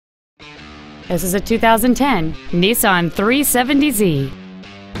This is a 2010 Nissan 370Z.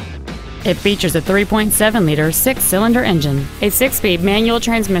 It features a 3.7-liter 6-cylinder engine, a 6-speed manual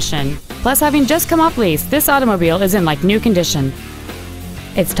transmission. Plus, having just come off lease, this automobile is in like new condition.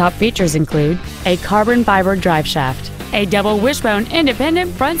 Its top features include a carbon fiber drive shaft, a double wishbone independent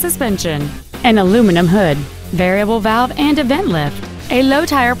front suspension, an aluminum hood, variable valve and event lift, a low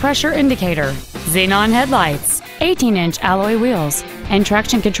tire pressure indicator, xenon headlights, 18-inch alloy wheels, and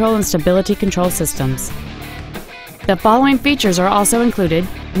traction control and stability control systems. The following features are also included: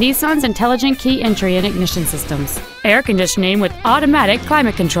 Nissan's intelligent key entry and ignition systems, air conditioning with automatic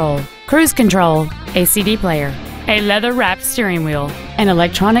climate control, cruise control, a CD player, a leather-wrapped steering wheel, an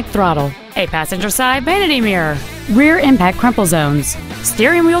electronic throttle, a passenger side vanity mirror, rear impact crumple zones,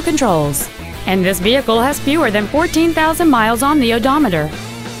 steering wheel controls, and this vehicle has fewer than 14,000 miles on the odometer.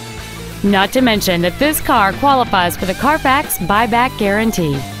 Not to mention that this car qualifies for the Carfax buyback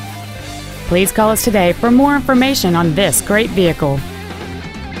guarantee. Please call us today for more information on this great vehicle.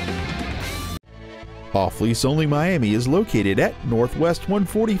 OffLeaseOnly Miami is located at Northwest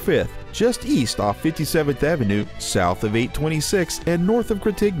 145th, just east off 57th Avenue, south of 826, and north of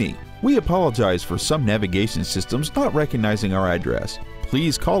Cretigny. We apologize for some navigation systems not recognizing our address.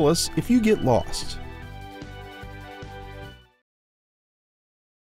 Please call us if you get lost.